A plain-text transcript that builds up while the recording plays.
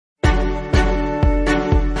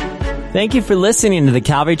Thank you for listening to the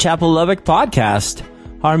Calvary Chapel Lubbock podcast.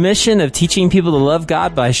 Our mission of teaching people to love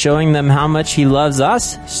God by showing them how much He loves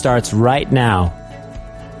us starts right now.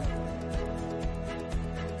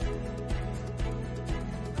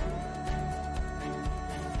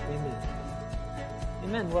 Amen.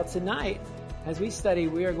 Amen. Well, tonight, as we study,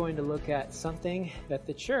 we are going to look at something that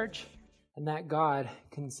the church and that God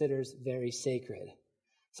considers very sacred.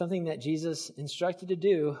 Something that Jesus instructed to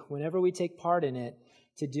do whenever we take part in it,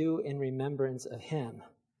 to do in remembrance of Him.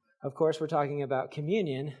 Of course, we're talking about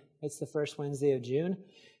communion. It's the first Wednesday of June.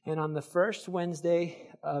 And on the first Wednesday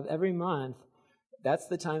of every month, that's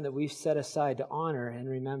the time that we've set aside to honor and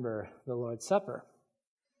remember the Lord's Supper.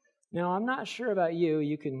 Now, I'm not sure about you.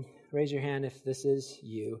 You can raise your hand if this is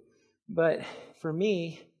you. But for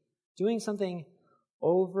me, doing something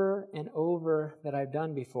over and over that I've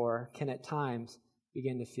done before can at times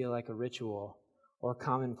begin to feel like a ritual or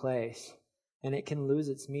commonplace, and it can lose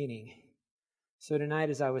its meaning. So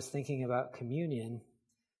tonight, as I was thinking about communion,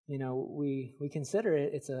 we consider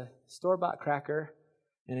it's a store-bought cracker,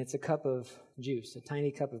 and it's a cup of juice, a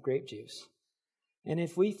tiny cup of grape juice. And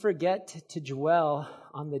if we forget to dwell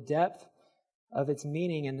on the depth of its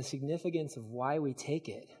meaning and the significance of why we take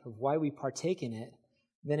it, of why we partake in it,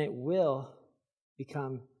 then it will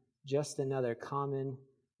become just another common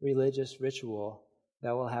religious ritual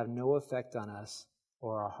that will have no effect on us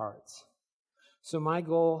or our hearts. So my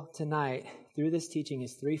goal tonight through this teaching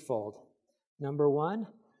is threefold. Number one,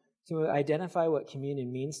 to identify what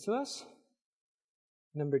communion means to us.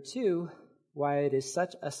 Number two, why it is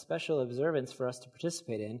such a special observance for us to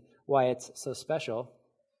participate in, why it's so special.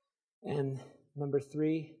 And number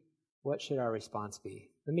three, what should our response be?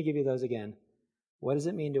 Let me give you those again. What does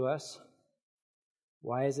it mean to us?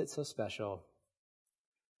 Why is it so special?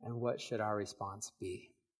 And what should our response be?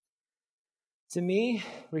 To me,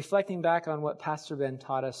 reflecting back on what Pastor Ben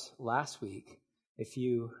taught us last week, if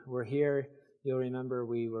you were here, you'll remember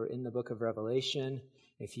we were in the book of Revelation.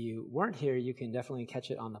 If you weren't here, you can definitely catch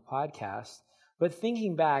it on the podcast. But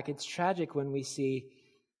thinking back, it's tragic when we see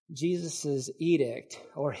Jesus' edict,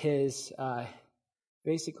 or his,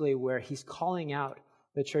 basically where he's calling out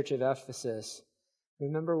the church of Ephesus.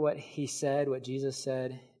 Remember what he said, what Jesus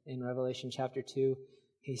said in Revelation chapter 2?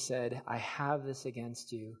 He said, I have this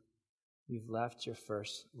against you. You've left your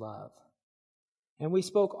first love. And we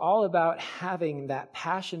spoke all about having that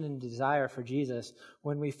passion and desire for Jesus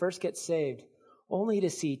when we first get saved, only to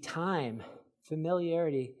see time,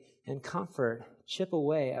 familiarity, and comfort chip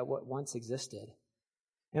away at what once existed.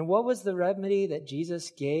 And what was the remedy that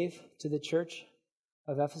Jesus gave to the church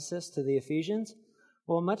of Ephesus, to the Ephesians?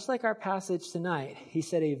 Well, much like our passage tonight, he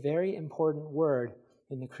said a very important word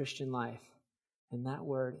in the Christian life, and that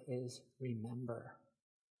word is remember.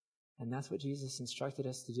 And that's what Jesus instructed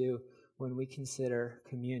us to do when we consider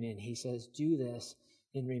communion. He says, do this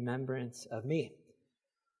in remembrance of me.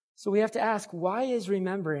 So we have to ask, why is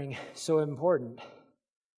remembering so important?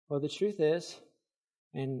 Well, the truth is,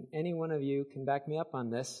 and any one of you can back me up on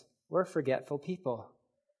this, we're forgetful people.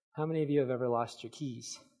 How many of you have ever lost your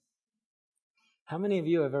keys? How many of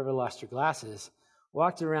you have ever lost your glasses,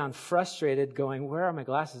 walked around frustrated going, where are my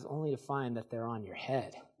glasses, only to find that they're on your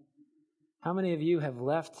head? How many of you have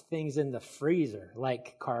left things in the freezer,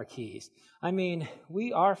 like car keys? I mean,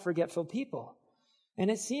 we are forgetful people. And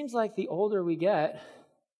it seems like the older we get,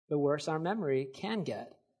 the worse our memory can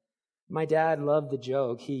get. My dad loved the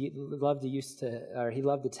joke. He loved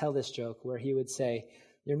to tell this joke where he would say,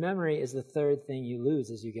 your memory is the third thing you lose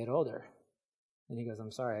as you get older. And he goes,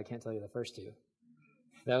 I'm sorry, I can't tell you the first two.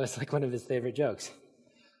 That was like one of his favorite jokes.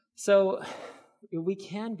 So we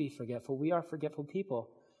can be forgetful. We are forgetful people.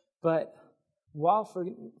 But while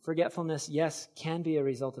forgetfulness, yes, can be a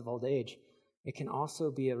result of old age, it can also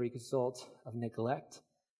be a result of neglect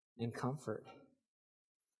and comfort.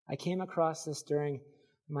 I came across this during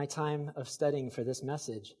my time of studying for this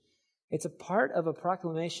message. It's a part of a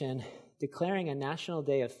proclamation declaring a national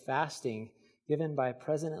day of fasting given by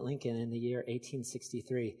President Lincoln in the year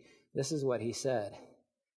 1863. This is what he said.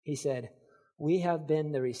 He said, we have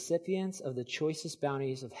been the recipients of the choicest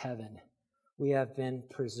bounties of heaven. We have been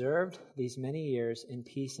preserved these many years in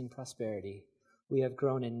peace and prosperity. We have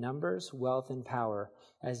grown in numbers, wealth, and power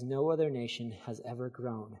as no other nation has ever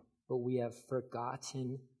grown. But we have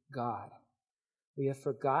forgotten God. We have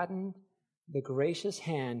forgotten the gracious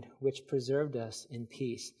hand which preserved us in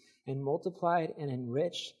peace and multiplied and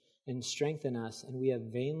enriched and strengthened us. And we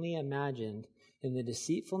have vainly imagined in the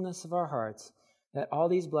deceitfulness of our hearts that all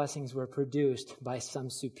these blessings were produced by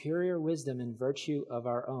some superior wisdom and virtue of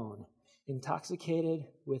our own. Intoxicated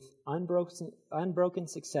with unbroken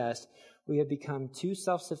success, we have become too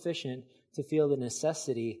self-sufficient to feel the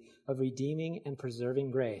necessity of redeeming and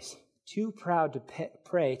preserving grace, too proud to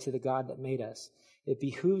pray to the God that made us. It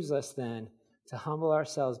behooves us then to humble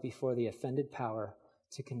ourselves before the offended power,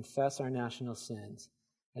 to confess our national sins,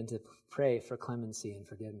 and to pray for clemency and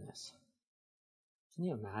forgiveness. Can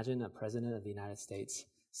you imagine a president of the United States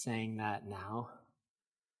saying that now?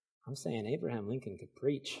 I'm saying Abraham Lincoln could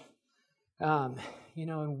preach. And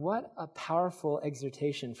what a powerful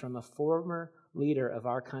exhortation from a former leader of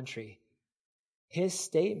our country. His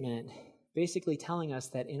statement basically telling us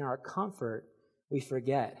that in our comfort, we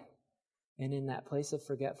forget. And in that place of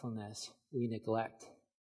forgetfulness, we neglect.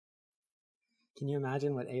 Can you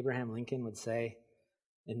imagine what Abraham Lincoln would say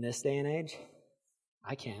in this day and age?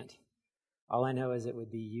 I can't. All I know is it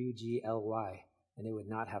would be UGLY, and it would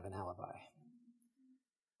not have an alibi.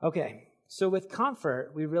 Okay, so with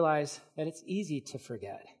comfort, we realize that it's easy to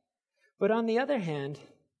forget. But on the other hand,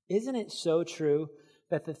 isn't it so true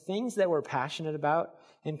that the things that we're passionate about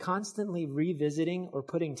and constantly revisiting or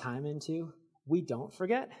putting time into, we don't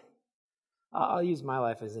forget? I'll use my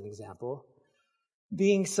life as an example.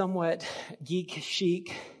 Being somewhat geek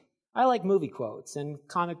chic, I like movie quotes and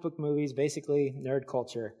comic book movies, basically nerd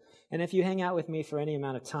culture. And if you hang out with me for any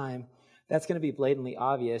amount of time, that's going to be blatantly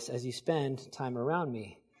obvious as you spend time around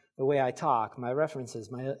me. The way I talk, my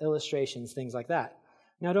references, my illustrations, things like that.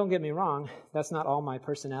 Now, don't get me wrong, that's not all my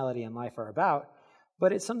personality and life are about,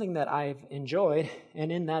 but it's something that I've enjoyed,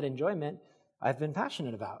 and in that enjoyment, I've been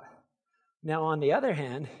passionate about. Now, on the other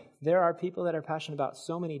hand, there are people that are passionate about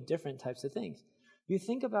so many different types of things. You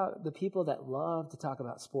think about the people that love to talk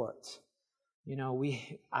about sports.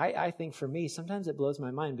 I think for me, sometimes it blows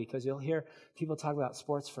my mind because you'll hear people talk about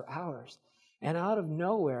sports for hours, and out of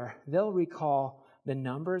nowhere, they'll recall the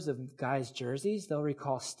numbers of guys' jerseys, they'll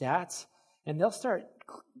recall stats, and they'll start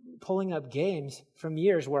pulling up games from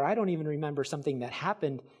years where I don't even remember something that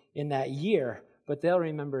happened in that year, but they'll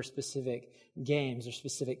remember specific games or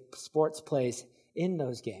specific sports plays in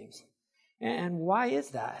those games. And why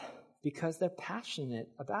is that? Because they're passionate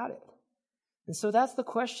about it. And so that's the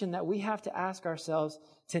question that we have to ask ourselves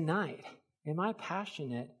tonight. Am I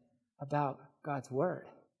passionate about God's Word?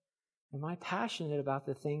 Am I passionate about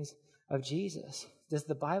the things of Jesus? Does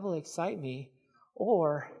the Bible excite me?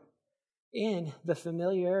 Or in the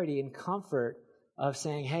familiarity and comfort of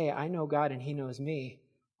saying, hey, I know God and He knows me,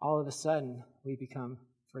 all of a sudden we become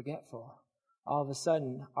forgetful. All of a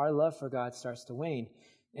sudden our love for God starts to wane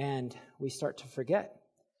and we start to forget.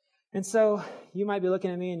 And so you might be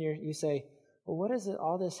looking at me and you say, well, what does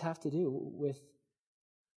all this have to do with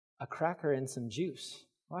a cracker and some juice?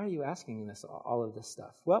 Why are you asking all of this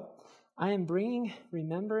stuff? Well, I am bringing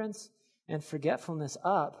remembrance and forgetfulness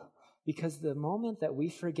up because the moment that we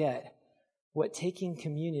forget what taking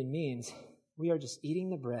communion means, we are just eating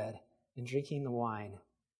the bread and drinking the wine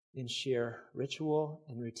in sheer ritual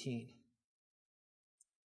and routine.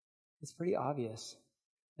 It's pretty obvious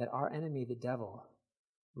that our enemy, the devil,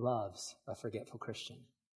 loves a forgetful Christian.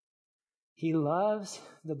 He loves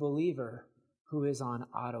the believer who is on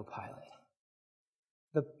autopilot.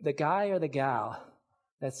 The guy or the gal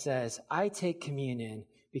that says, I take communion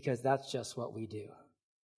because that's just what we do.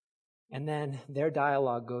 And then their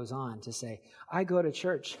dialogue goes on to say, I go to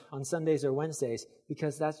church on Sundays or Wednesdays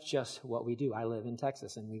because that's just what we do. I live in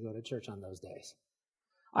Texas and we go to church on those days.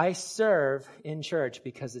 I serve in church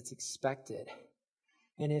because it's expected.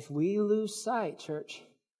 And if we lose sight, church,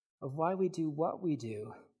 of why we do what we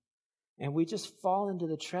do, and we just fall into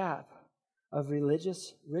the trap of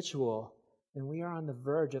religious ritual, then we are on the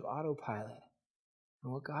verge of autopilot.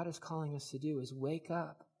 And what God is calling us to do is wake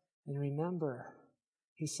up and remember.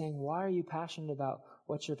 He's saying, why are you passionate about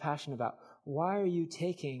what you're passionate about? Why are you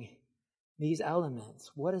taking these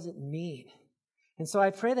elements? What does it mean? And so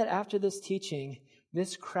I pray that after this teaching,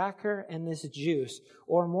 this cracker and this juice,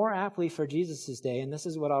 or more aptly for Jesus' day, and this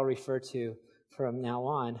is what I'll refer to from now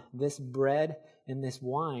on, this bread and this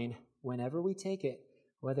wine, whenever we take it,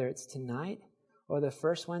 whether it's tonight or the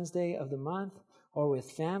first Wednesday of the month or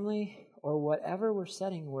with family or whatever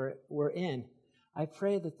we're in, I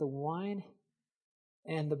pray that the wine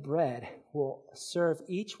and the bread will serve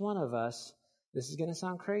each one of us, this is going to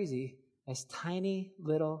sound crazy, as tiny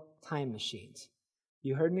little time machines.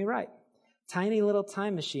 You heard me right. Tiny little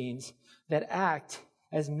time machines that act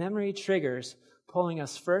as memory triggers, pulling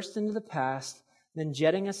us first into the past, then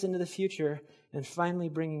jetting us into the future, and finally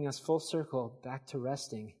bringing us full circle back to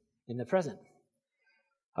resting in the present.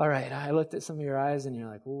 All right, I looked at some of your eyes and you're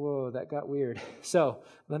like, whoa, that got weird. So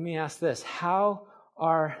let me ask this. How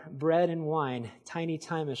are bread and wine tiny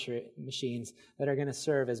time machines that are going to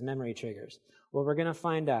serve as memory triggers? Well, we're going to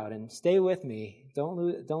find out, and stay with me. Don't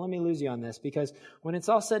let me lose you on this, because when it's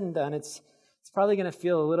all said and done, it's probably going to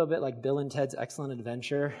feel a little bit like Bill and Ted's Excellent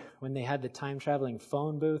Adventure when they had the time-traveling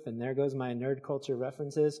phone booth, and there goes my nerd culture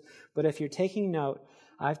references. But if you're taking note,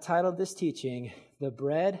 I've titled this teaching, The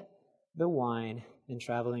Bread, the Wine, and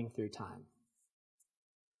Traveling Through Time.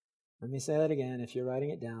 Let me say that again if you're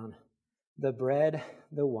writing it down. The bread,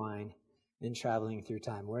 the wine, and traveling through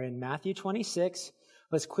time. We're in Matthew 26.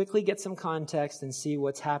 Let's quickly get some context and see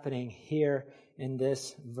what's happening here in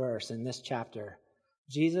this verse, in this chapter.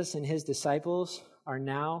 Jesus and his disciples are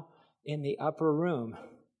now in the upper room.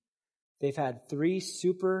 They've had 3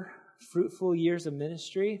 super fruitful years of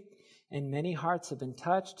ministry, and many hearts have been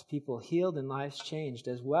touched, people healed, and lives changed,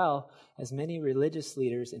 as well as many religious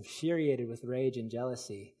leaders infuriated with rage and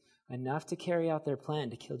jealousy, enough to carry out their plan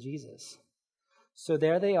to kill Jesus. So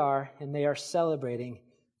there they are, and they are celebrating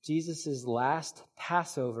Jesus' last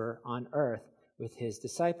Passover on earth with his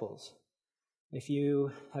disciples. If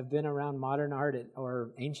you have been around modern art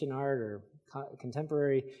or ancient art or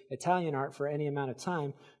contemporary Italian art for any amount of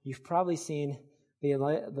time, you've probably seen the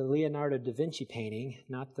Leonardo da Vinci painting,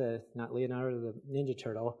 not Leonardo the Ninja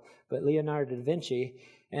Turtle, but Leonardo da Vinci,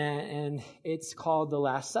 and it's called The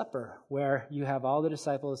Last Supper, where you have all the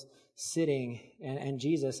disciples sitting and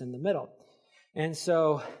Jesus in the middle. And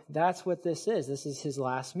so that's what this is. This is his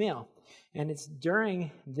last meal. And it's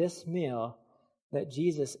during this meal that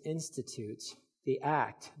Jesus institutes the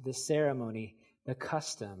act, the ceremony, the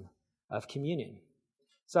custom of communion.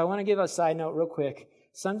 So I want to give a side note real quick.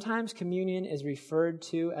 Sometimes communion is referred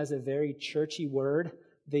to as a very churchy word,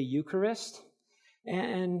 the Eucharist.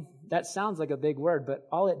 And that sounds like a big word, but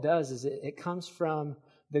all it does is it comes from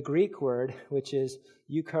the Greek word, which is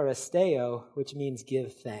Eucharisteo, which means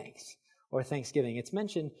give thanks or thanksgiving. It's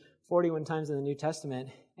mentioned 41 times in the New Testament.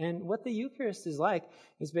 And what the Eucharist is like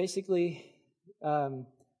is basically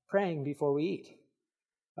praying before we eat.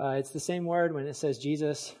 It's the same word when it says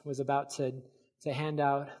Jesus was about to hand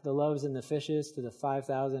out the loaves and the fishes to the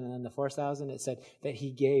 5,000 and then the 4,000. It said that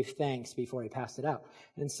he gave thanks before he passed it out.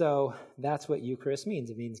 And so that's what Eucharist means.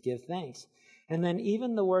 It means give thanks. And then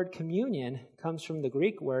even the word communion comes from the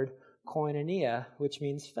Greek word koinonia, which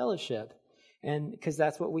means fellowship. And because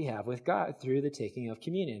that's what we have with God through the taking of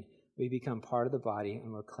communion. We become part of the body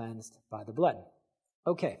and we're cleansed by the blood.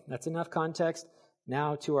 Okay, that's enough context.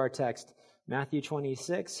 Now to our text. Matthew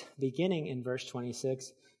 26, beginning in verse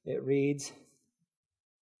 26, it reads,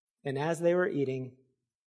 "And as they were eating,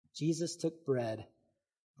 Jesus took bread,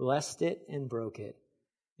 blessed it, and broke it,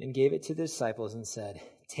 and gave it to the disciples and said,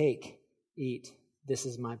 'Take, eat, this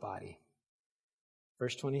is my body.'"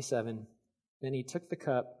 Verse 27, "Then he took the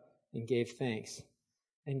cup and gave thanks,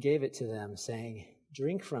 and gave it to them, saying,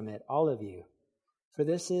 'Drink from it, all of you, for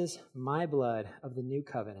this is my blood of the new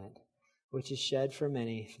covenant, which is shed for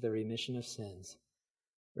many for the remission of sins.'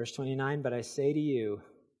 Verse 29, "But I say to you,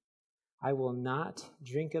 I will not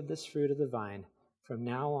drink of this fruit of the vine from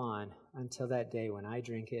now on until that day when I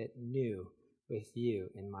drink it new with you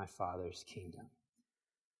in my Father's kingdom."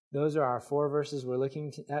 Those are our 4 verses we're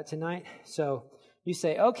looking at tonight. So you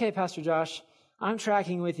say, "Okay, Pastor Josh, I'm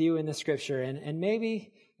tracking with you in the scripture." And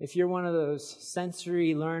maybe if you're one of those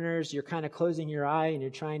sensory learners, you're kind of closing your eye and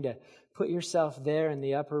you're trying to put yourself there in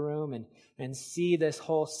the upper room and see this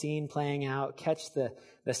whole scene playing out, catch the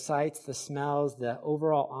sights, the smells, the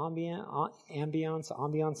overall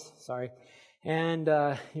ambiance, sorry. And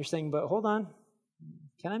you're saying, "But hold on,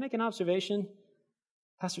 can I make an observation?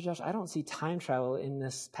 Pastor Josh, I don't see time travel in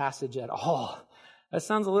this passage at all. That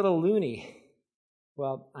sounds a little loony."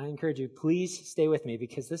 Well, I encourage you, please stay with me,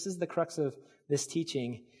 because this is the crux of this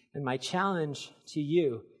teaching and my challenge to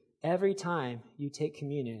you every time you take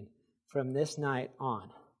communion from this night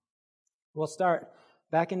on. We'll start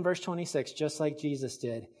back in verse 26, just like Jesus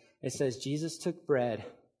did. It says, Jesus took bread,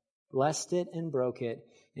 blessed it and broke it,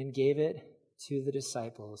 and gave it to the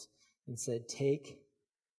disciples and said, "Take,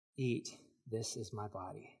 eat, this is my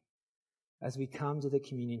body." As we come to the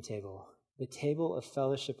communion table, the table of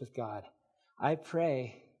fellowship with God, I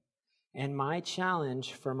pray, and my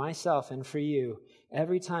challenge for myself and for you,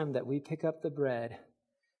 every time that we pick up the bread,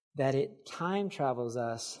 that it time travels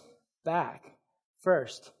us back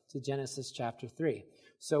first to Genesis chapter 3.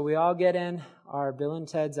 So we all get in our Bill and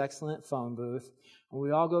Ted's Excellent phone booth, and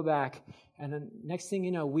we all go back, and the next thing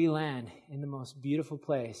you know, we land in the most beautiful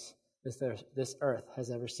place this earth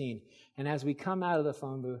has ever seen. And as we come out of the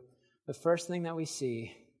phone booth, the first thing that we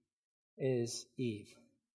see is Eve.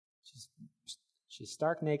 She's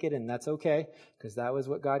stark naked, and that's okay, because that was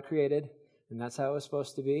what God created, and that's how it was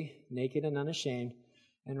supposed to be, naked and unashamed.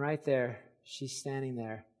 And right there, she's standing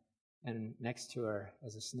there, and next to her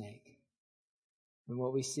is a snake. And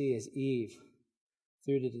what we see is Eve,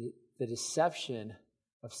 through the deception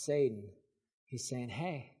of Satan, he's saying,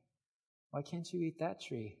 hey, why can't you eat that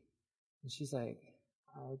tree? And she's like,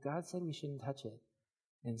 God said we shouldn't touch it.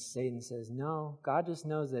 And Satan says, no, God just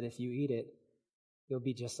knows that if you eat it, you'll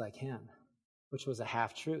be just like him, which was a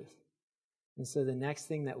half-truth. And so the next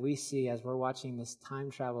thing that we see as we're watching this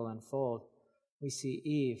time travel unfold, we see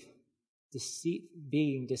Eve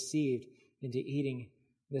being deceived into eating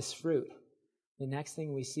this fruit. The next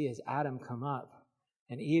thing we see is Adam come up,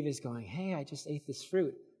 and Eve is going, hey, I just ate this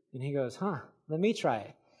fruit. And he goes, let me try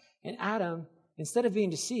it. And Adam, instead of being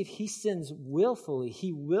deceived, he sins willfully.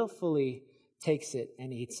 He willfully takes it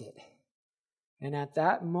and eats it. And at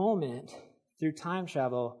that moment, through time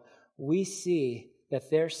travel, we see that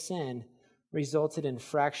their sin resulted in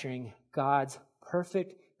fracturing God's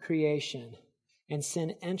perfect creation. And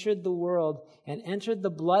sin entered the world and entered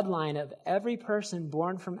the bloodline of every person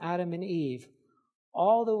born from Adam and Eve,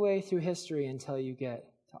 all the way through history until you get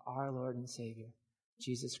to our Lord and Savior,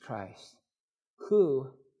 Jesus Christ, who,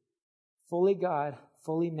 fully God,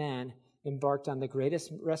 fully man, embarked on the greatest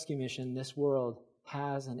rescue mission this world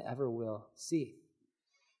has and ever will see.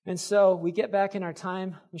 And so we get back in our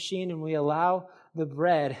time machine and we allow the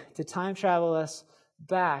bread to time travel us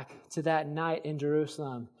back to that night in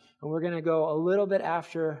Jerusalem. And we're going to go a little bit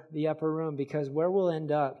after the upper room, because where we'll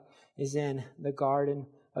end up is in the Garden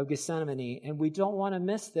of Gethsemane. And we don't want to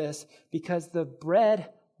miss this, because the bread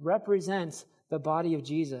represents the body of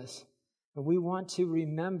Jesus. And we want to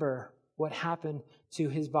remember what happened to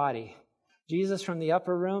his body. Jesus, from the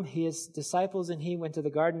upper room, his disciples and he went to the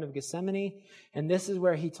Garden of Gethsemane, and this is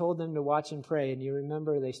where he told them to watch and pray. And you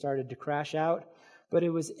remember they started to crash out. But it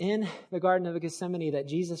was in the Garden of Gethsemane that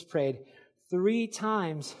Jesus prayed 3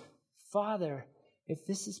 times, Father, if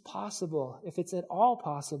this is possible, if it's at all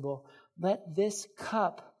possible, let this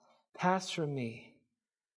cup pass from me.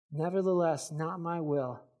 Nevertheless, not my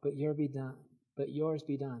will, but yours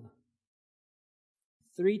be done.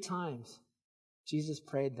 3 times Jesus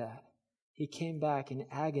prayed that. He came back in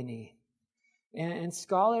agony. And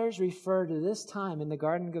scholars refer to this time in the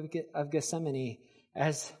Garden of Gethsemane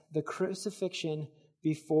as the crucifixion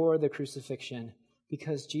before the crucifixion,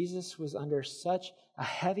 because Jesus was under such a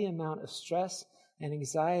heavy amount of stress and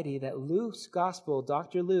anxiety that Luke's gospel,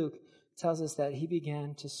 Dr. Luke, tells us that he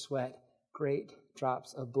began to sweat great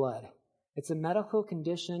drops of blood. It's a medical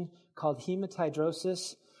condition called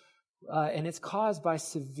hematidrosis, and it's caused by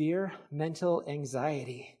severe mental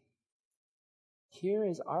anxiety. Here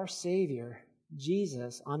is our Savior,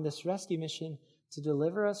 Jesus, on this rescue mission to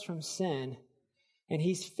deliver us from sin, and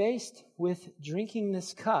he's faced with drinking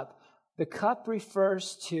this cup. The cup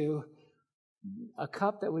refers to a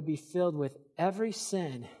cup that would be filled with every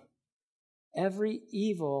sin, every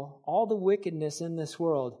evil, all the wickedness in this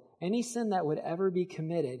world, any sin that would ever be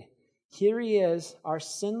committed. Here he is, our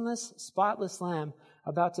sinless, spotless Lamb,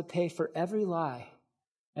 about to pay for every lie,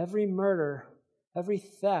 every murder, every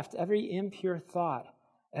theft, every impure thought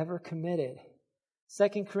ever committed.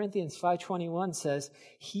 2 Corinthians 5:21 says,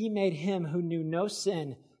 he made him who knew no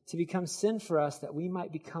sin to become sin for us, that we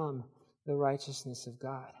might become the righteousness of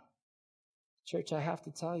God. Church, I have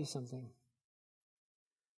to tell you something.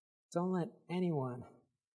 Don't let anyone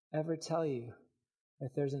ever tell you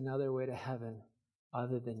that there's another way to heaven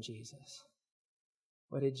other than Jesus.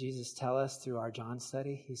 What did Jesus tell us through our John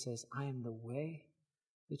study? He says, I am the way,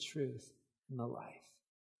 the truth, and the life.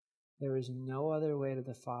 There is no other way to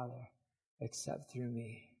the Father except through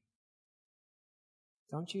me.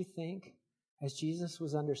 Don't you think, as Jesus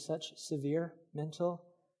was under such severe mental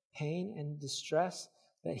pain and distress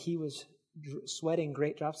that he was sweating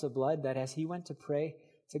great drops of blood, that as he went to pray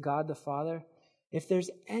to God the Father, if there's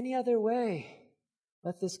any other way,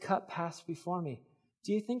 let this cup pass before me.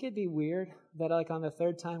 Do you think it'd be weird that like on the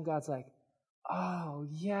 3rd time, God's like, oh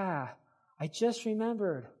yeah, I just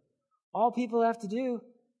remembered. All people have to do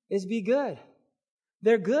is be good.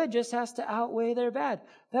 Their good just has to outweigh their bad.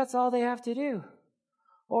 That's all they have to do.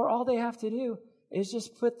 Or all they have to do is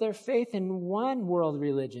just put their faith in one world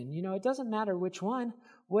religion. You know, it doesn't matter which one,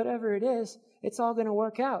 whatever it is, it's all going to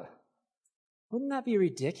work out. Wouldn't that be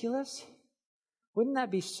ridiculous? Wouldn't that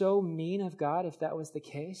be so mean of God if that was the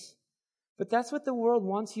case? But that's what the world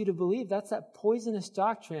wants you to believe. That's that poisonous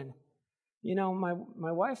doctrine. You know,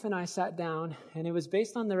 my wife and I sat down, and it was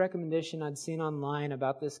based on the recommendation I'd seen online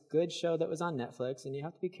about this good show that was on Netflix, and you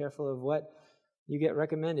have to be careful of what you get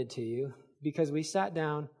recommended to you, because we sat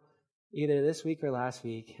down either this week or last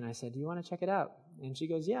week, and I said, do you want to check it out? And she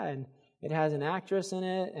goes, yeah, and it has an actress in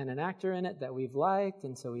it and an actor in it that we've liked,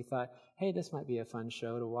 and so we thought, hey, this might be a fun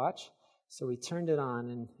show to watch. So we turned it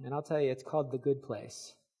on, and I'll tell you, it's called The Good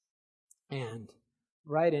Place. And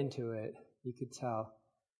right into it, you could tell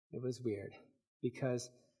it was weird. Because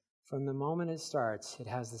from the moment it starts, it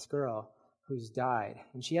has this girl who's died.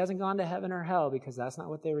 And she hasn't gone to heaven or hell because that's not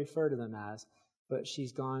what they refer to them as, but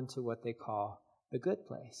she's gone to what they call the good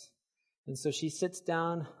place. And so she sits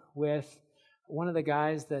down with one of the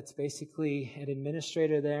guys that's basically an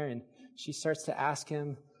administrator there, and she starts to ask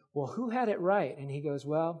him, well, who had it right? And he goes,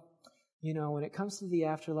 well, you know, when it comes to the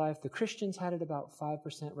afterlife, the Christians had it about 5%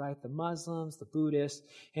 right, the Muslims, the Buddhists,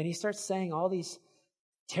 and he starts saying all these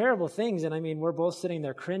terrible things, and I mean, we're both sitting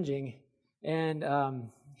there cringing, and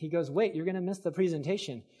he goes, wait, you're going to miss the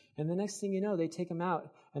presentation. And the next thing you know, they take him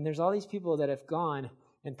out, and there's all these people that have gone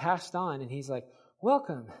and passed on, and he's like,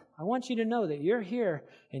 welcome, I want you to know that you're here,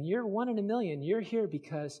 and you're 1 in a million. You're here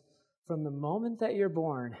because from the moment that you're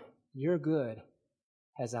born, your good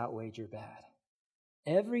has outweighed your bad.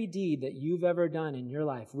 Every deed that you've ever done in your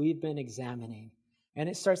life, we've been examining. And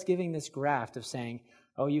it starts giving this graft of saying,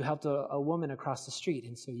 oh, you helped a woman across the street,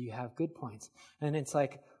 and so you have good points. And it's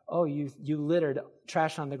like, oh, you littered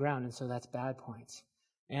trash on the ground, and so that's bad points.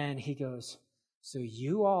 And he goes, so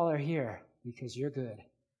you all are here because your good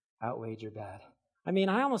outweighed your bad. I mean,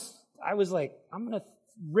 I was like, I'm going to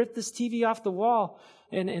rip this TV off the wall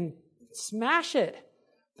and smash it.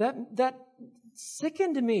 That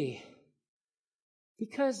sickened me.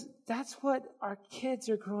 Because that's what our kids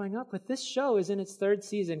are growing up with. This show is in its 3rd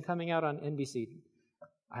season, coming out on NBC.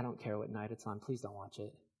 I don't care what night it's on. Please don't watch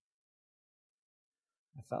it.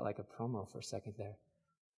 I felt like a promo for a second there.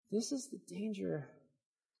 This is the danger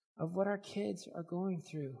of what our kids are going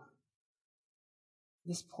through.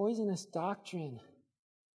 This poisonous doctrine.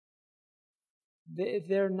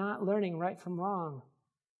 They're not learning right from wrong.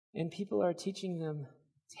 And people are teaching them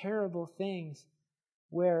terrible things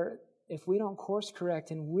where if we don't course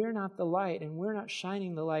correct and we're not the light and we're not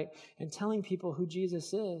shining the light and telling people who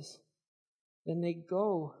Jesus is, then they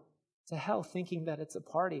go to hell thinking that it's a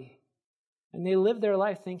party. And they live their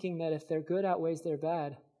life thinking that if their good outweighs their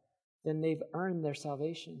bad, then they've earned their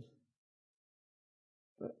salvation.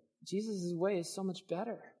 But Jesus' way is so much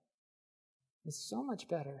better. It's so much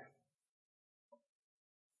better.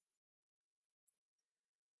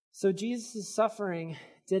 So Jesus' suffering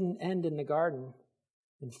didn't end in the garden.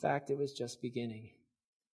 In fact, it was just beginning.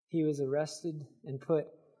 He was arrested and put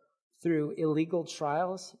through illegal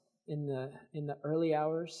trials in the early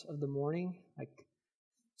hours of the morning, like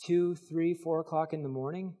 2, 3, 4 o'clock in the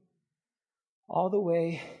morning, all the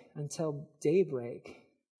way until daybreak.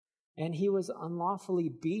 And he was unlawfully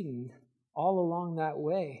beaten all along that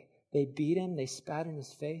way. They beat him, they spat in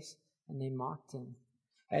his face, and they mocked him.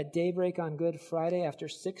 At daybreak on Good Friday, after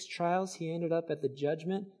 6 trials, he ended up at the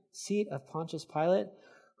judgment seat of Pontius Pilate,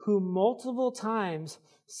 who multiple times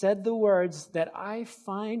said the words that I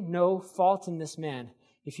find no fault in this man.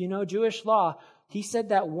 If you know Jewish law, he said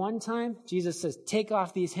that one time. Jesus says, take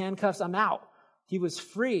off these handcuffs, I'm out. He was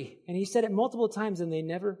free. And he said it multiple times, and they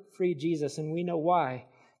never freed Jesus. And we know why,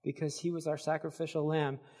 because he was our sacrificial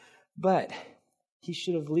lamb. But he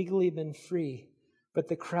should have legally been free. But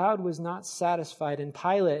the crowd was not satisfied, and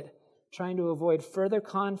Pilate, trying to avoid further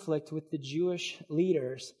conflict with the Jewish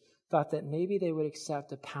leaders, thought that maybe they would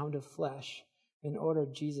accept a pound of flesh and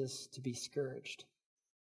ordered Jesus to be scourged.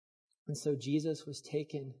 And so Jesus was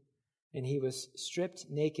taken, and he was stripped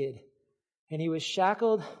naked, and he was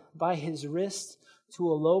shackled by his wrists to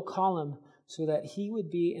a low column so that he would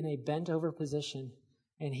be in a bent-over position,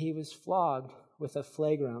 and he was flogged with a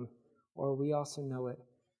flagrum, or we also know it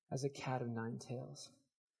as a cat of 9 tails.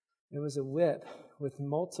 It was a whip with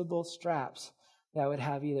multiple straps that would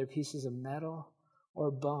have either pieces of metal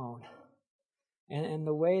or bone. And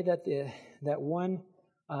the way that one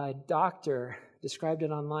doctor described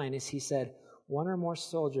it online is he said 1 or more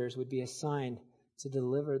soldiers would be assigned to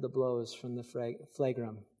deliver the blows from the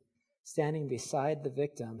flagrum. Standing beside the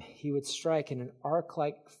victim, he would strike in an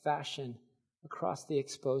arc-like fashion across the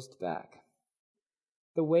exposed back.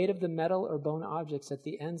 The weight of the metal or bone objects at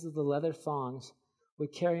the ends of the leather thongs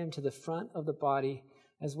would carry him to the front of the body,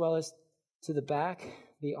 as well as to the back,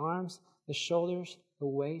 the arms, the shoulders, the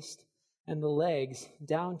waist, and the legs,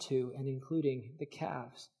 down to and including the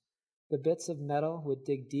calves. The bits of metal would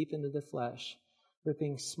dig deep into the flesh,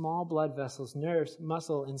 ripping small blood vessels, nerves,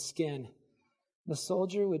 muscle, and skin. The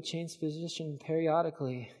soldier would change position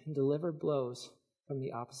periodically and deliver blows from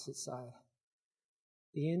the opposite side.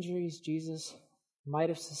 The injuries Jesus might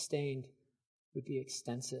have sustained would be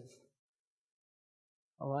extensive.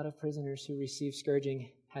 A lot of prisoners who received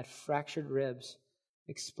scourging had fractured ribs,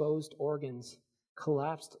 exposed organs,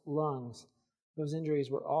 collapsed lungs. Those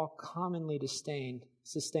injuries were all commonly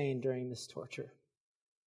sustained during this torture.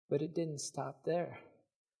 But it didn't stop there.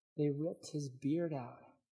 They ripped his beard out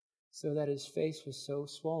so that his face was so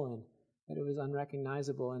swollen that it was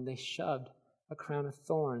unrecognizable, and they shoved a crown of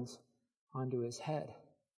thorns onto his head.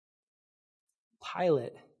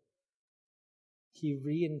 Pilate, he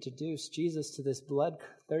reintroduced Jesus to this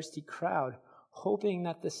bloodthirsty crowd, hoping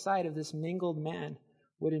that the sight of this mangled man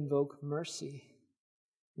would invoke mercy.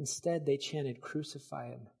 Instead, they chanted,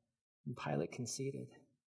 "Crucify him," and Pilate conceded.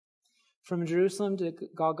 From Jerusalem to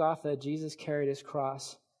Golgotha, Jesus carried his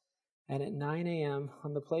cross, and at 9 a.m.,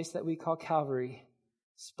 on the place that we call Calvary,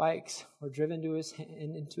 spikes were driven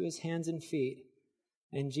into his hands and feet,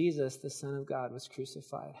 and Jesus, the Son of God, was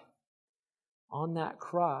crucified. On that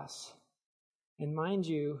cross, and mind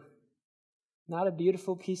you, not a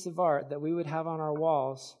beautiful piece of art that we would have on our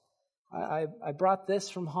walls. I brought this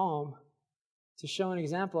from home to show an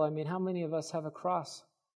example. I mean, how many of us have a cross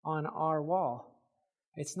on our wall?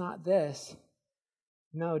 It's not this.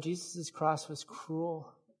 No, Jesus' cross was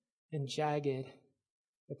cruel and jagged.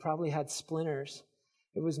 It probably had splinters.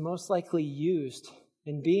 It was most likely used,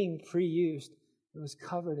 and being pre-used, it was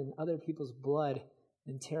covered in other people's blood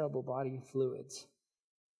and terrible bodily fluids.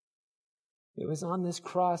 It was on this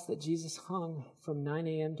cross that Jesus hung from 9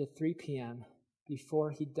 a.m. to 3 p.m.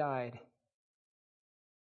 before he died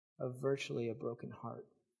of virtually a broken heart.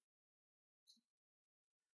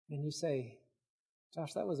 And you say,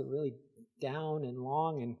 "Josh, that was a really down and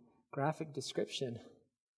long and graphic description."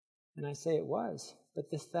 And I say it was.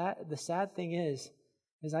 But the sad thing is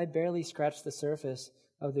I barely scratched the surface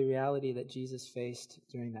of the reality that Jesus faced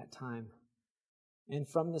during that time. And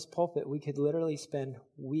from this pulpit, we could literally spend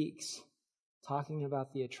weeks talking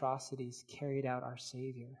about the atrocities carried out our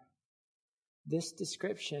Savior. This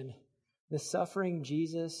description, the suffering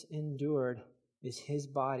Jesus endured, is his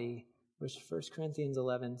body, which 1 Corinthians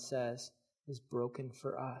 11 says is broken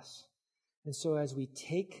for us. And so as we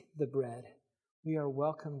take the bread, we are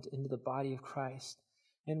welcomed into the body of Christ,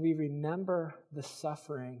 and we remember the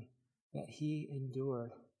suffering that he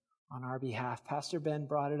endured on our behalf. Pastor Ben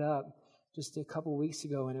brought it up just a couple weeks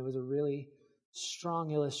ago, and it was a really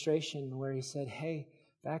strong illustration where he said, hey,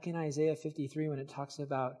 back in Isaiah 53, when it talks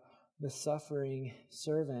about the suffering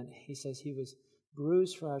servant, he says he was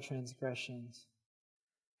bruised for our transgressions.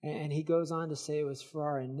 And he goes on to say it was for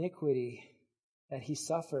our iniquity that he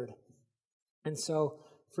suffered. And so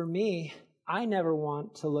for me, I never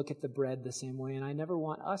want to look at the bread the same way, and I never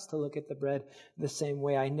want us to look at the bread the same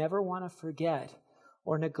way. I never want to forget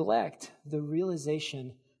or neglect the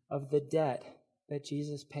realization of the debt that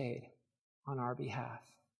Jesus paid on our behalf,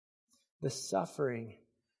 the suffering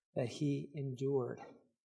that he endured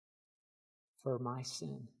for my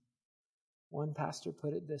sin. One pastor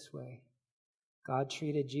put it this way: God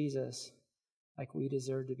treated Jesus like we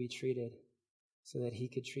deserve to be treated so that he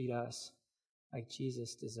could treat us like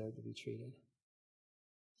Jesus deserved to be treated.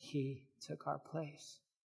 He took our place.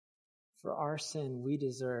 For our sin, we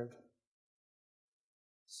deserved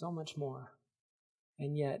so much more.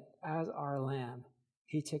 And yet, as our Lamb,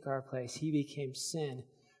 he took our place. He became sin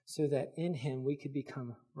so that in him we could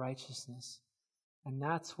become righteousness. And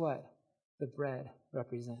that's what the bread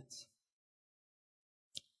represents.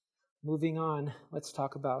 Moving on, let's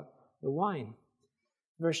talk about the wine.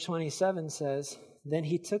 Verse 27 says, Then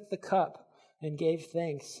he took the cup and gave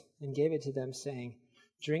thanks and gave it to them, saying,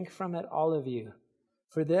 Drink from it, all of you,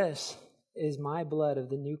 for this is my blood of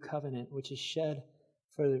the new covenant, which is shed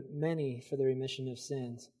for many for the remission of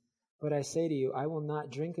sins. But I say to you, I will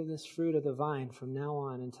not drink of this fruit of the vine from now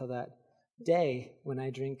on until that day when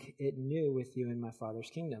I drink it new with you in my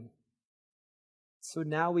Father's kingdom. So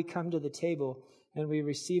now we come to the table and we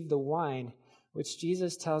receive the wine, which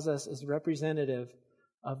Jesus tells us is representative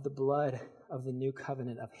of the blood of the new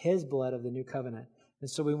covenant, of his blood of the new covenant. And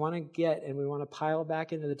so we want to get and we want to pile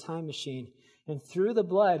back into the time machine. And through the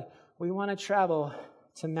blood, we want to travel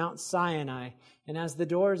to Mount Sinai. And as the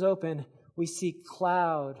doors open, we see a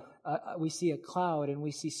cloud and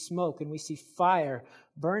we see smoke and we see fire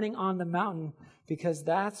burning on the mountain, because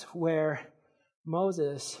that's where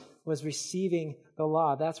Moses was receiving the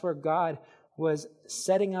law. That's where God was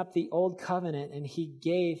setting up the old covenant, and he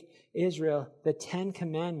gave Israel the 10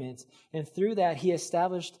 commandments. And through that, he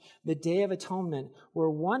established the Day of Atonement, where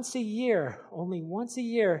once a year, only once a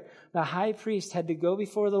year, the high priest had to go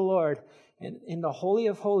before the Lord in the Holy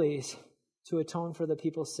of Holies to atone for the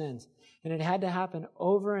people's sins. And it had to happen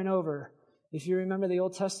over and over. If you remember the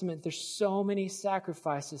Old Testament, there's so many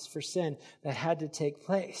sacrifices for sin that had to take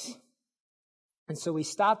place. And so we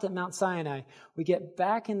stopped at Mount Sinai. We get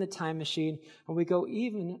back in the time machine, and we go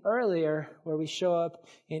even earlier where we show up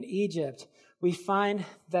in Egypt. We find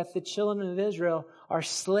that the children of Israel are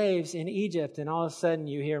slaves in Egypt, and all of a sudden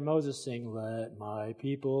you hear Moses sing, "Let my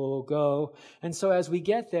people go." And so as we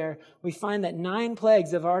get there, we find that 9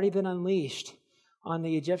 plagues have already been unleashed on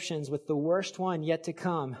the Egyptians, with the worst one yet to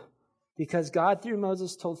come, because God through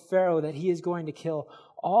Moses told Pharaoh that he is going to kill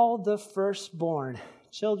all the firstborn,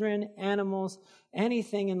 children, animals,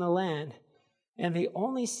 anything in the land. And the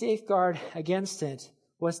only safeguard against it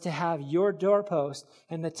was to have your doorpost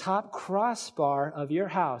and the top crossbar of your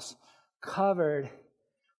house covered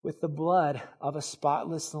with the blood of a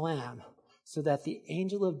spotless lamb, so that the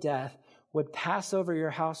angel of death would pass over your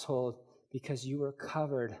household because you were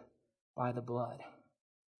covered by the blood.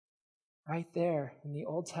 Right there in the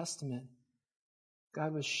Old Testament,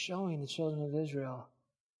 God was showing the children of Israel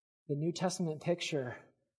the New Testament picture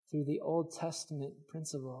through the Old Testament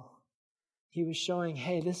principle. He was showing,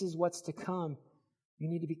 hey, this is what's to come. You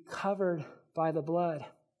need to be covered by the blood.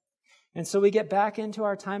 And so we get back into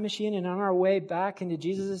our time machine, and on our way back into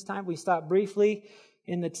Jesus' time, we stop briefly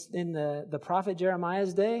in the prophet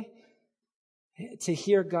Jeremiah's day to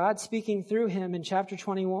hear God speaking through him. In chapter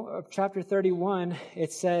 31,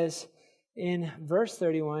 it says in verse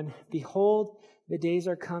 31, "Behold, the days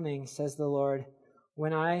are coming, says the Lord,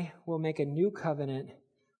 when I will make a new covenant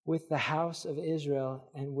with the house of Israel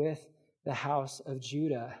and with the house of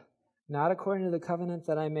Judah, not according to the covenant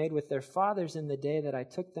that I made with their fathers in the day that I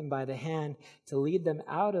took them by the hand to lead them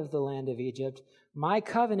out of the land of Egypt, my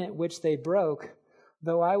covenant which they broke,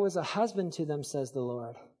 though I was a husband to them, says the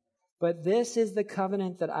Lord. But this is the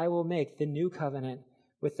covenant that I will make, the new covenant,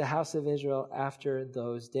 with the house of Israel after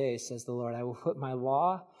those days, says the Lord. I will put my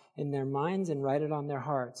law in their minds and write it on their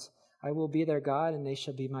hearts. I will be their God, and they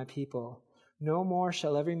shall be my people. No more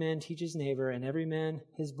shall every man teach his neighbor and every man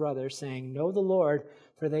his brother, saying, Know the Lord,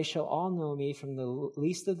 for they shall all know me, from the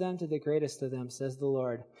least of them to the greatest of them, says the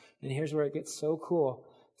Lord." And here's where it gets so cool.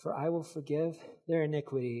 "For I will forgive their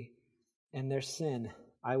iniquity, and their sin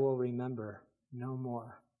I will remember no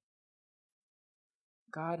more."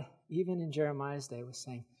 God, even in Jeremiah's day, was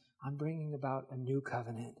saying, I'm bringing about a new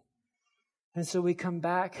covenant. And so we come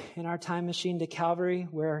back in our time machine to Calvary,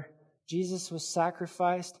 where Jesus was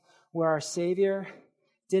sacrificed, where our Savior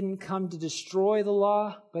didn't come to destroy the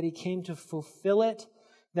law, but he came to fulfill it.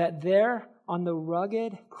 That there on the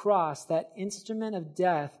rugged cross, that instrument of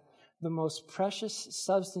death, the most precious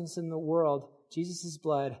substance in the world, Jesus'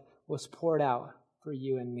 blood, was poured out for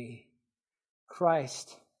you and me.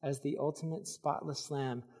 Christ, as the ultimate spotless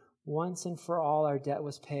lamb, once and for all our debt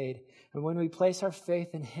was paid. And when we place our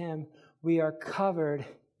faith in him, we are covered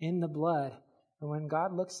in the blood. And when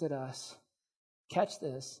God looks at us, catch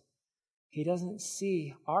this, he doesn't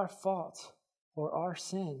see our fault or our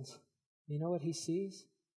sins. You know what he sees?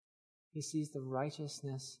 He sees the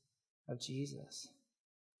righteousness of Jesus.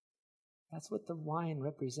 That's what the wine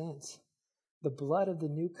represents. The blood of the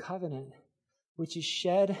new covenant, which is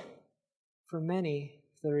shed for many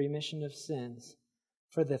for the remission of sins,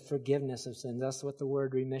 for the forgiveness of sins. That's what the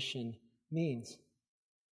word remission means.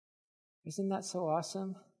 Isn't that so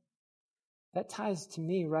awesome? That ties to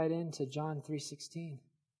me right into John 3:16.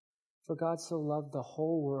 For God so loved the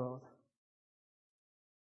whole world.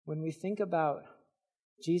 When we think about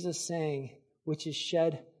Jesus saying, which is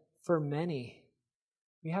shed for many,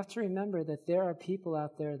 we have to remember that there are people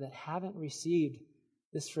out there that haven't received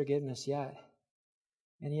this forgiveness yet.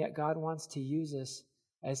 And yet God wants to use us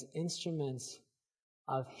as instruments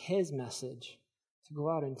of his message to go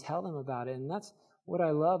out and tell them about it. And that's what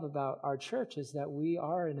I love about our church, is that we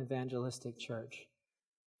are an evangelistic church.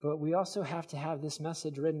 But we also have to have this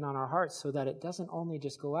message written on our hearts so that it doesn't only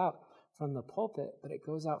just go out from the pulpit, but it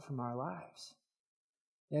goes out from our lives.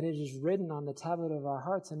 That it is written on the tablet of our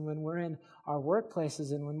hearts. And when we're in our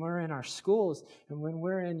workplaces, and when we're in our schools, and when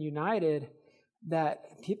we're in United,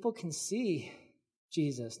 that people can see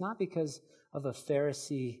Jesus, not because of a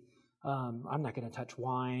Pharisee, I'm not going to touch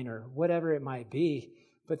wine or whatever it might be,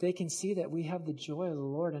 but they can see that we have the joy of the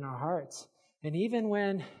Lord in our hearts. And even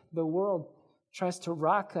when the world tries to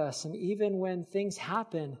rock us, and even when things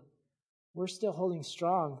happen, we're still holding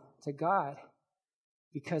strong to God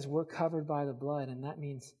because we're covered by the blood, and that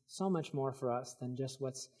means so much more for us than just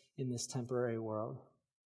what's in this temporary world.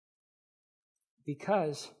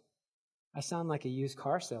 Because I sound like a used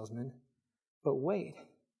car salesman, but wait,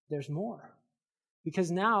 there's more.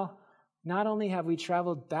 Because now, not only have we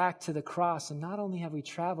traveled back to the cross, and not only have we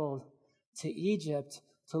traveled to Egypt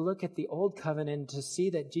to look at the old covenant, to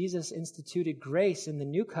see that Jesus instituted grace in the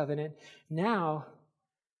new covenant, now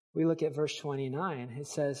We look at verse 29. It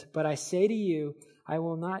says, "But I say to you, I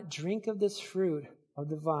will not drink of this fruit of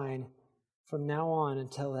the vine from now on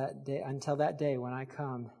until that day when I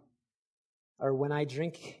come, or when I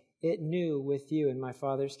drink it new with you in my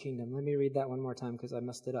Father's kingdom." Let me read that one more time because I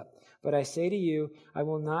messed it up. "But I say to you, I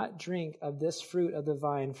will not drink of this fruit of the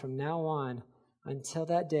vine from now on until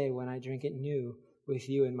that day when I drink it new with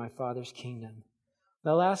you in my Father's kingdom."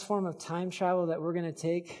 The last form of time travel that we're going to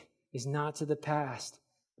take is not to the past,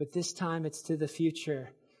 but this time it's to the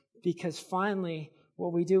future. Because finally,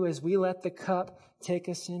 what we do is we let the cup take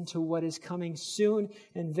us into what is coming soon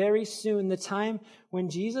and very soon, the time when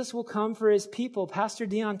Jesus will come for his people. Pastor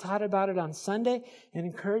Dion taught about it on Sunday and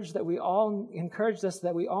encouraged us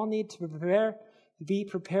that we all need to be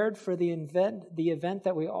prepared for the event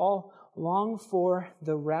that we all long for,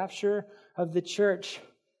 the rapture of the church.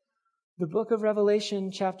 The book of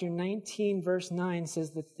Revelation, chapter 19, verse 9,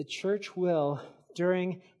 says that the church will,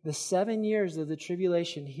 during the 7 years of the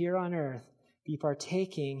tribulation here on earth, be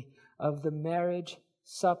partaking of the marriage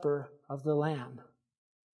supper of the Lamb.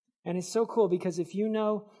 And it's so cool because if you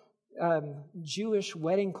know Jewish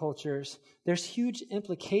wedding cultures, there's huge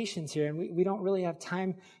implications here, and we don't really have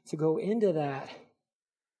time to go into that.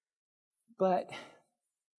 But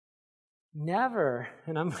never,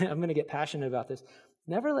 and I'm going to get passionate about this,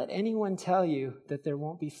 never let anyone tell you that there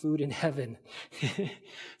won't be food in heaven.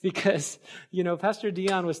 Because, Pastor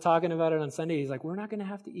Dion was talking about it on Sunday. He's like, we're not going to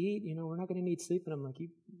have to eat, we're not going to need sleep. And I'm like,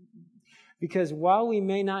 because while we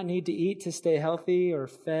may not need to eat to stay healthy or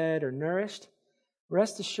fed or nourished,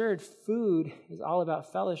 rest assured, food is all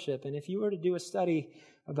about fellowship. And if you were to do a study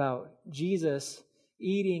about Jesus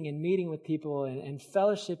eating and meeting with people and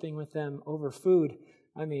fellowshipping with them over food,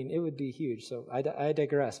 it would be huge. So I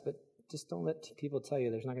digress, but just don't let people tell you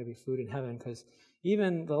there's not going to be food in heaven, because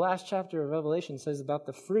even the last chapter of Revelation says about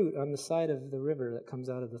the fruit on the side of the river that comes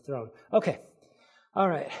out of the throne. Okay. All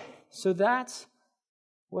right. So that's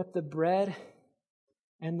what the bread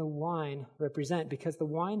and the wine represent, because the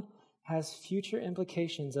wine has future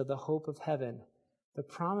implications of the hope of heaven, the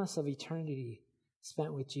promise of eternity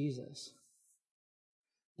spent with Jesus.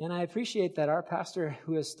 And I appreciate that our pastor,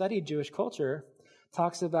 who has studied Jewish culture,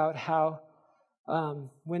 talks about how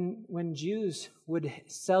when Jews would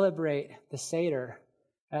celebrate the Seder,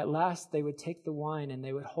 at last they would take the wine and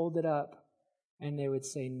they would hold it up and they would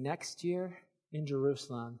say, "Next year in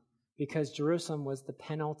Jerusalem," because Jerusalem was the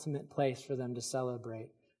penultimate place for them to celebrate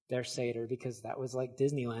their Seder, because that was like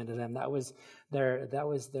Disneyland to them. That was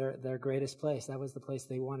their greatest place. That was the place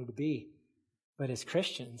they wanted to be. But as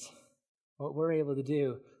Christians, what we're able to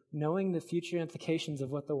do, knowing the future implications of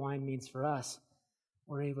what the wine means for us,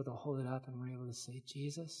 we're able to hold it up and we're able to say,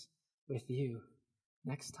 "Jesus, with you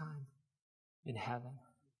next time in heaven."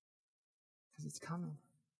 Because it's coming.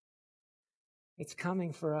 It's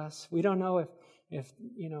coming for us. We don't know if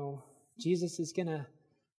Jesus is going to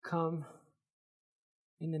come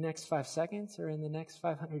in the next 5 seconds or in the next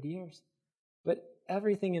 500 years. But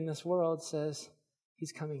everything in this world says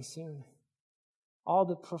he's coming soon. All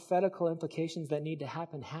the prophetical implications that need to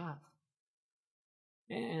happen have.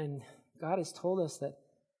 And God has told us that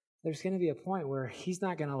there's going to be a point where he's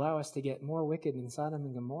not going to allow us to get more wicked than Sodom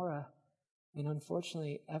and Gomorrah. And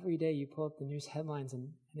unfortunately, every day you pull up the news headlines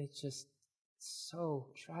and it's just so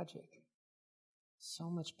tragic.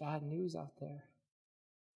 So much bad news out there.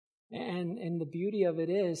 And the beauty of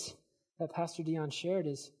it is that Pastor Dion shared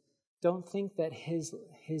is, don't think that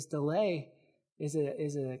his delay is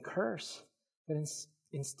a curse, but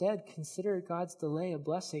instead consider God's delay a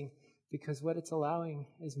blessing, because what it's allowing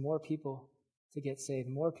is more people to get saved,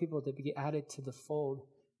 more people to be added to the fold.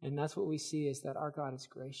 And that's what we see, is that our God is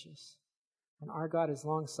gracious and our God is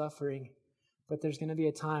long-suffering. But there's going to be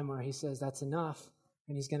a time where he says that's enough,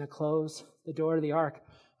 and he's going to close the door to the ark.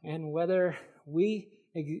 And whether we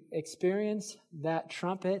experience that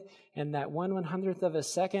trumpet and that 1/100th of a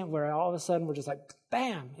second where all of a sudden we're just like,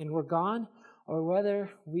 bam, and we're gone, or whether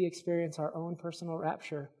we experience our own personal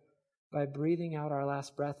rapture by breathing out our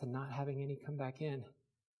last breath and not having any come back in,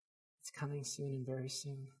 it's coming soon and very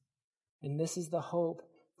soon. And this is the hope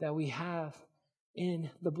that we have in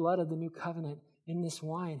the blood of the new covenant, in this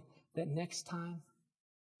wine, that next time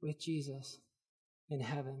with Jesus in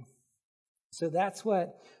heaven. So that's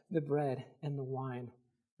what the bread and the wine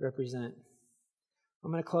represent.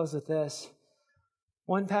 I'm going to close with this.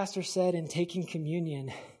 One pastor said in taking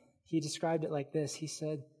communion, he described it like this. He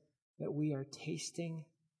said that we are tasting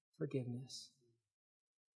forgiveness.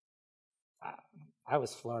 I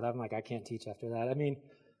was floored. I'm like, I can't teach after that.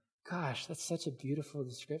 Gosh, that's such a beautiful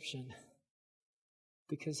description.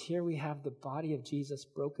 Because here we have the body of Jesus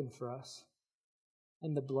broken for us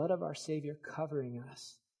and the blood of our Savior covering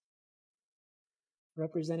us.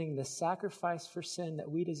 representing the sacrifice for sin that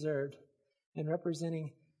we deserved, and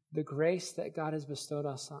representing the grace that God has bestowed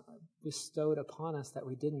upon us that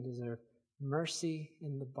we didn't deserve. Mercy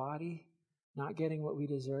in the body, not getting what we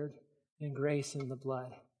deserved, and grace in the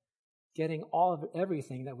blood, getting all of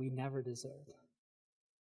everything that we never deserved.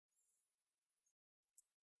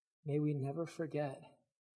 May we never forget.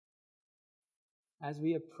 As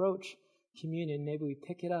we approach communion, maybe we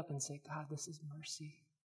pick it up and say, God, this is mercy.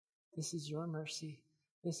 This is your mercy.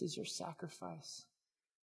 This is your sacrifice.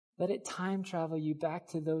 Let it time travel you back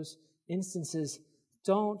to those instances.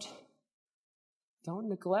 Don't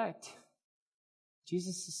neglect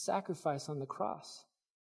Jesus' sacrifice on the cross.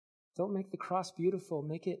 Don't make the cross beautiful.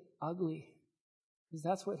 Make it ugly. Because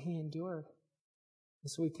that's what he endured.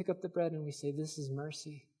 And so we pick up the bread and we say, this is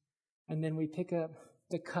mercy. And then we pick up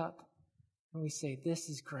the cup and we say, this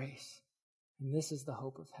is grace. And this is the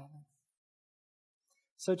hope of heaven.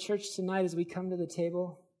 So church, tonight as we come to the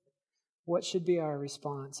table, what should be our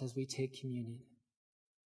response as we take communion?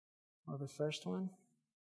 Well, the first one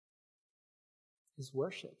is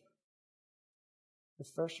worship. The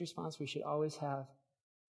first response we should always have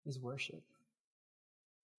is worship.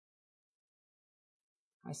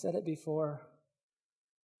 I said it before,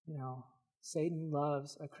 Satan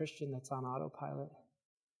loves a Christian that's on autopilot.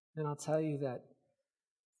 And I'll tell you that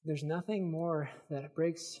there's nothing more that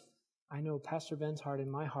breaks, I know, Pastor Ben's heart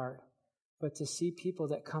and my heart, but to see people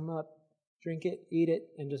that come up, drink it, eat it,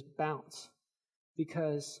 and just bounce.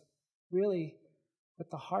 Because really, what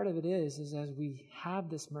the heart of it is as we have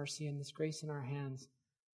this mercy and this grace in our hands,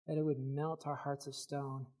 that it would melt our hearts of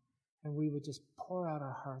stone, and we would just pour out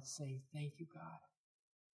our hearts saying, thank you, God.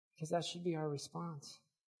 Because that should be our response.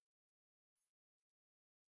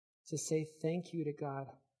 To say thank you to God,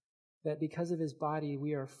 that because of his body,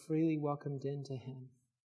 we are freely welcomed into him,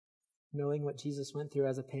 knowing what Jesus went through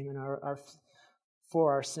as a payment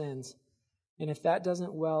for our sins. And if that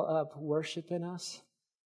doesn't well up worship in us,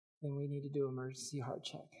 then we need to do emergency heart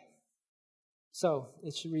check. So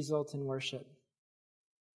it should result in worship.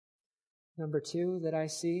 Number 2 that I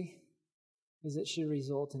see is it should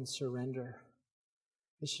result in surrender.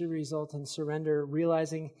 It should result in surrender,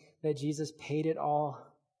 realizing that Jesus paid it all.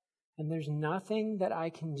 And there's nothing that I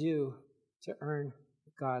can do to earn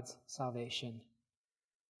God's salvation.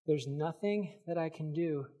 There's nothing that I can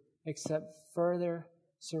do except further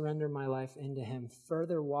surrender my life into him,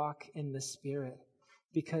 further walk in the Spirit.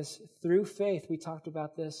 Because through faith, we talked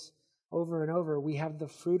about this over and over, we have the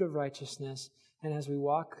fruit of righteousness. And as we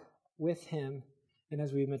walk with him and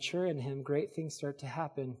as we mature in him, great things start to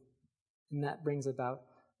happen. And that brings about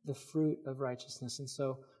the fruit of righteousness. And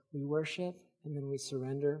so we worship and then we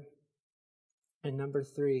surrender. And number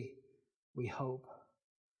 3, we hope.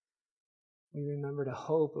 We remember the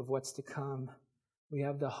hope of what's to come. We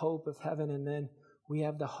have the hope of heaven, and then we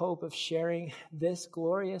have the hope of sharing this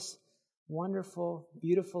glorious, wonderful,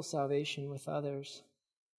 beautiful salvation with others.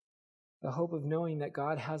 The hope of knowing that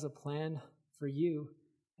God has a plan for you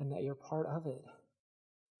and that you're part of it.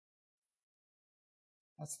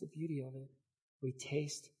 That's the beauty of it. We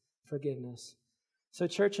taste forgiveness. So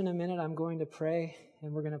church, in a minute, I'm going to pray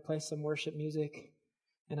and we're going to play some worship music.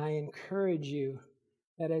 And I encourage you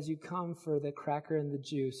that as you come for the cracker and the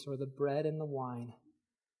juice or the bread and the wine,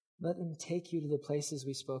 let them take you to the places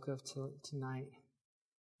we spoke of tonight,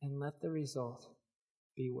 and let the result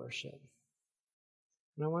be worship.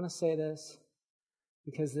 And I want to say this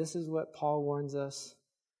because this is what Paul warns us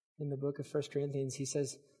in the book of 1 Corinthians. He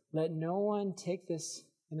says, let no one take this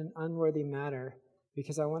in an unworthy manner,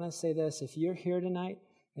 because I want to say this, if you're here tonight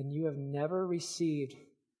and you have never received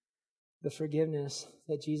the forgiveness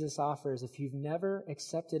that Jesus offers, if you've never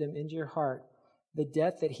accepted him into your heart, the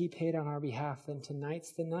debt that he paid on our behalf, then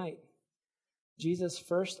tonight's the night. Jesus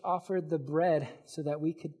first offered the bread so that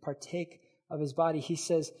we could partake of his body. He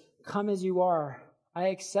says, come as you are. I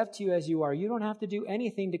accept you as you are. You don't have to do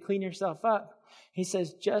anything to clean yourself up. He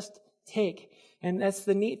says, just take. And that's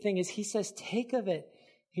the neat thing is he says, take of it.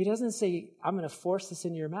 He doesn't say, I'm going to force this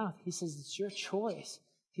into your mouth. He says, it's your choice.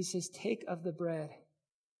 He says, take of the bread.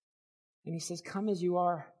 And he says, come as you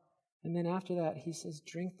are. And then after that, he says,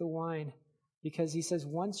 drink the wine. Because he says,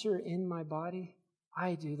 once you're in my body,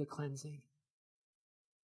 I do the cleansing.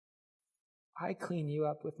 I clean you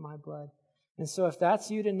up with my blood. And so if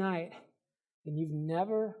that's you tonight, and you've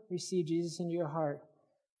never received Jesus into your heart,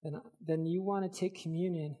 then you want to take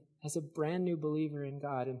communion as a brand new believer in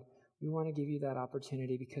God. And we want to give you that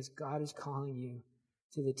opportunity because God is calling you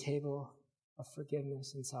to the table of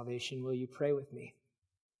forgiveness and salvation. Will you pray with me?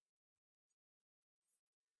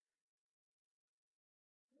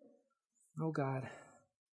 Oh God,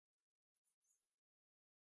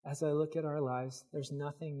 as I look at our lives, there's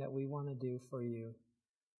nothing that we want to do for you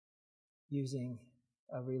using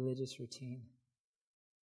a religious routine.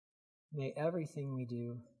 May everything we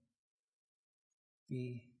do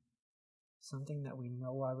be something that we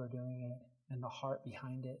know why we're doing it and the heart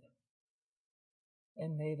behind it.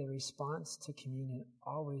 And may the response to communion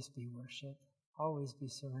always be worship, always be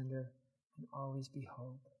surrender, and always be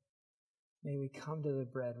hope. May we come to the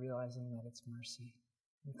bread realizing that it's mercy,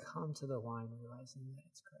 and come to the wine realizing that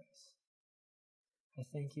it's grace. I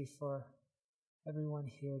thank you for everyone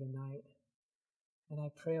here tonight, and I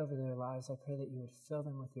pray over their lives. I pray that you would fill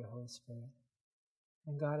them with your Holy Spirit.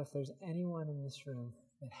 And God, if there's anyone in this room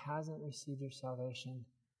that hasn't received your salvation,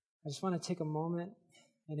 I just want to take a moment,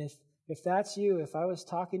 and if that's you, if I was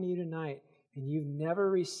talking to you tonight and you've never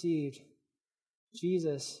received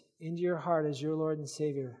Jesus into your heart as your Lord and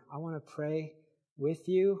Savior, I want to pray with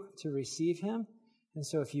you to receive him. And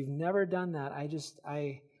so if you've never done that, I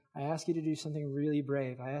ask you to do something really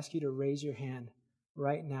brave. I ask you to raise your hand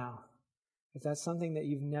right now. If that's something that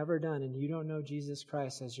you've never done and you don't know Jesus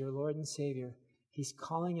Christ as your Lord and Savior, he's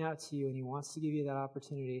calling out to you and he wants to give you that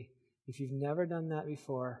opportunity. If you've never done that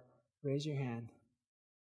before, raise your hand.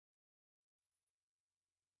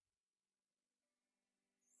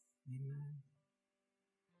 Amen.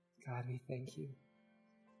 God, we thank you.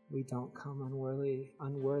 We don't come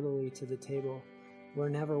unworthily to the table. We're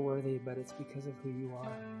never worthy, but it's because of who you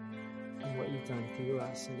are and what you've done through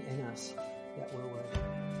us and in us that we're worthy.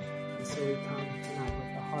 And so we come tonight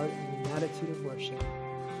with a heart and an attitude of worship,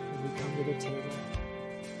 and we come to the table,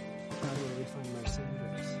 God, where we find mercy and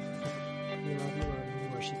grace. We love you, Lord, and we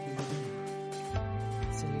worship you now.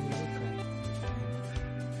 It's in your name we pray.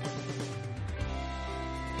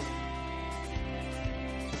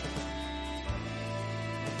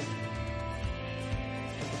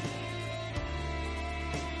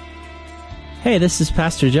 Hey, this is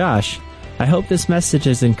Pastor Josh. I hope this message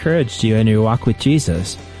has encouraged you in your walk with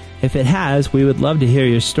Jesus. If it has, we would love to hear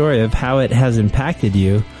your story of how it has impacted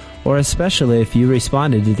you, or especially if you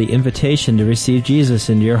responded to the invitation to receive Jesus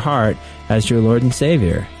into your heart as your Lord and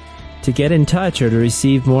Savior. To get in touch or to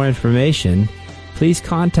receive more information, please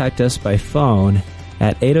contact us by phone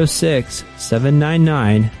at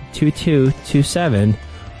 806-799-2227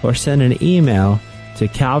 or send an email to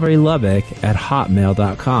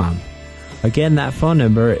calvarylubbock@hotmail.com. Again, that phone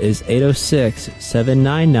number is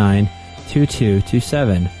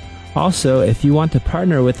 806-799-2227. Also, if you want to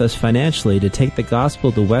partner with us financially to take the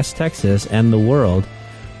gospel to West Texas and the world,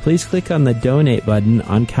 please click on the donate button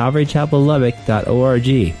on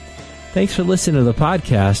calvarychapellubbock.org. Thanks for listening to the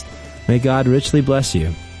podcast. May God richly bless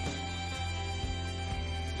you.